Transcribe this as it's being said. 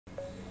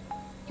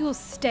Your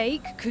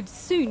steak could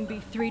soon be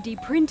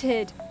 3D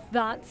printed.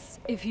 That's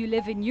if you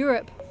live in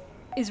Europe.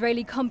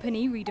 Israeli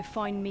company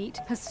Redefine Meat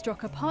has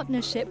struck a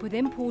partnership with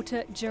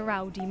importer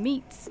Giraudi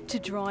Meats to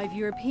drive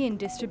European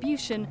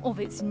distribution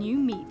of its new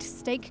meat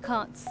steak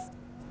cuts.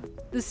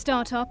 The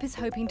startup is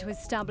hoping to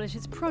establish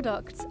its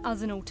products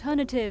as an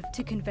alternative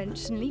to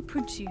conventionally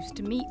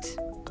produced meat.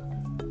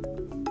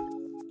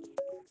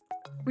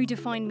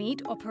 Redefine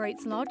Meat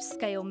operates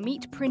large-scale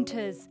meat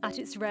printers at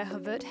its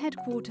Rehovot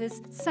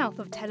headquarters south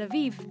of Tel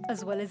Aviv,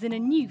 as well as in a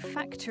new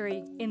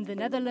factory in the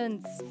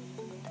Netherlands.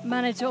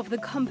 Manager of the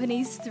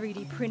company's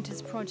 3D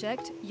printers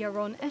project,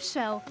 Yaron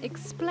Eshel,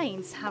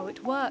 explains how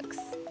it works.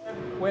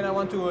 When I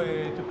want to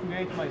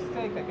create my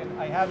steak,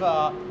 I have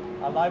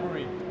a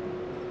library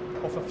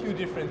of a few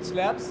different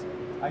slabs.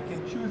 I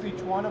can choose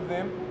each one of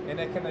them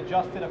and I can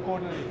adjust it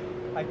accordingly.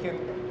 I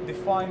can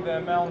define the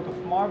amount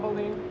of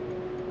marbling,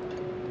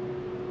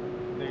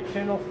 the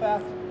internal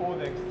fat or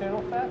the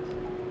external fat.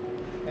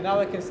 And now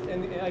I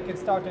can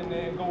start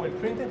and go and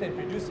print it and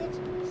produce it.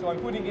 So I'm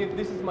putting it,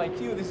 this is my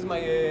queue, this is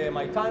my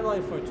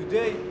timeline for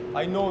today.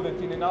 I know that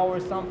in an hour or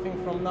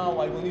something from now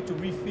I will need to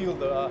refill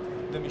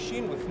the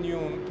machine with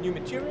new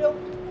material.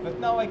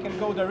 But now I can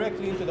go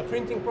directly into the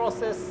printing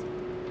process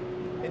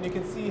and you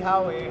can see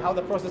how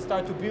the process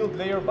starts to build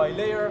layer by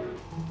layer.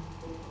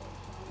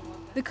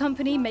 The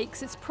company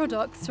makes its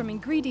products from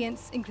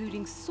ingredients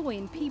including soy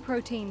and pea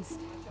proteins,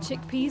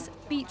 chickpeas,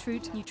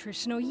 beetroot,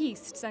 nutritional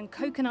yeasts and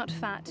coconut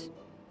fat.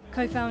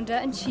 Co-founder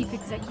and chief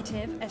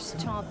executive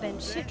Eshchar Ben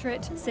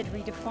Shitrit said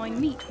Redefine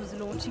Meat was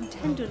launching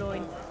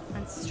tenderloin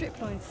and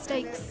strip-loin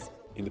steaks.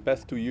 In the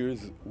past 2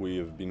 years, we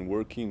have been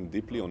working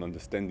deeply on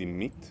understanding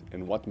meat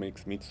and what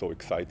makes meat so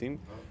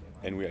exciting.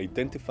 And we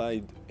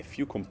identified a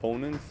few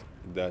components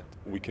that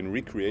we can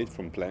recreate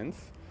from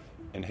plants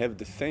and have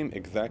the same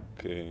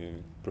exact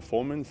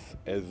performance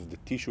as the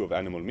tissue of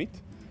animal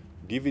meat,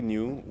 giving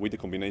you, with the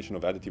combination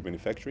of additive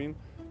manufacturing,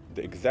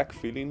 the exact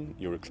feeling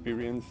you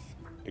experience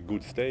a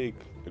good steak,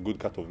 a good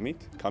cut of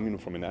meat coming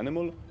from an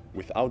animal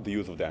without the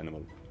use of the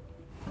animal.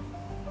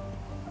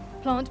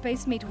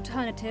 Plant-based meat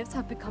alternatives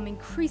have become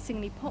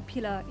increasingly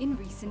popular in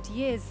recent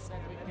years.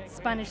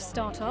 Spanish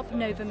startup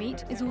Nova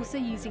Meat is also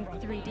using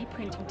 3D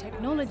printing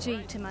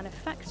technology to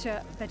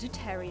manufacture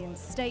vegetarian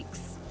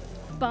steaks.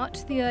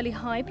 But the early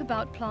hype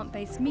about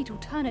plant-based meat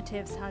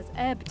alternatives has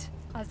ebbed,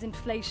 as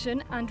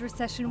inflation and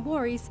recession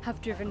worries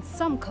have driven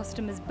some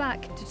customers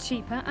back to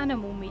cheaper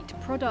animal meat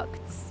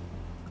products.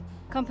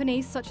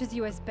 Companies such as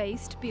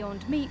US-based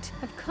Beyond Meat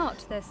have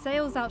cut their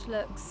sales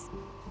outlooks.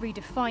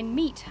 Redefine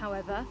Meat,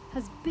 however,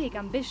 has big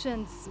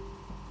ambitions.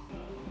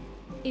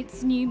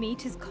 Its new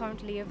meat is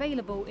currently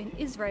available in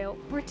Israel,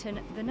 Britain,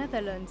 the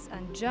Netherlands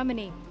and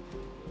Germany.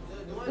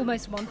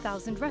 Almost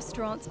 1,000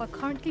 restaurants are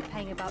currently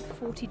paying about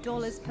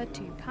 $40 per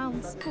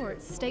 £2 for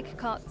its steak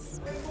cuts.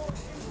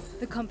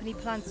 The company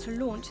plans to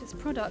launch its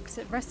products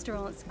at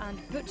restaurants and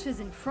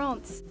butchers in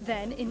France,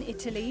 then in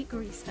Italy,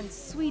 Greece and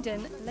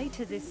Sweden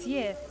later this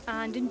year,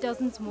 and in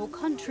dozens more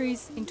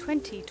countries in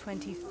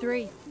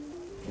 2023.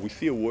 We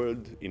see a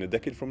world in a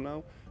decade from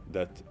now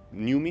that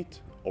new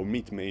meat or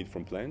meat made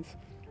from plants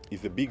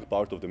is a big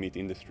part of the meat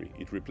industry.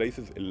 It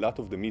replaces a lot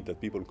of the meat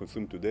that people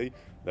consume today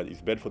that is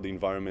bad for the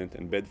environment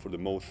and bad for the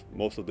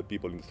most of the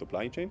people in the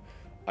supply chain.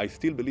 I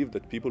still believe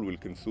that people will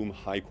consume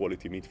high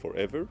quality meat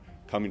forever,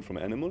 coming from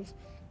animals,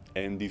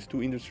 and these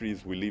two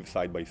industries will live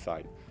side by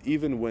side.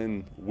 Even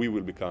when we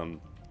will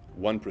become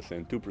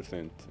 1%,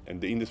 2%,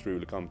 and the industry will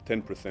become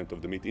 10%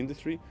 of the meat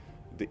industry,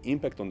 the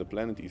impact on the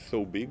planet is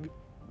so big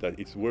that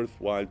it's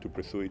worthwhile to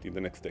pursue it in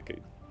the next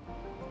decade.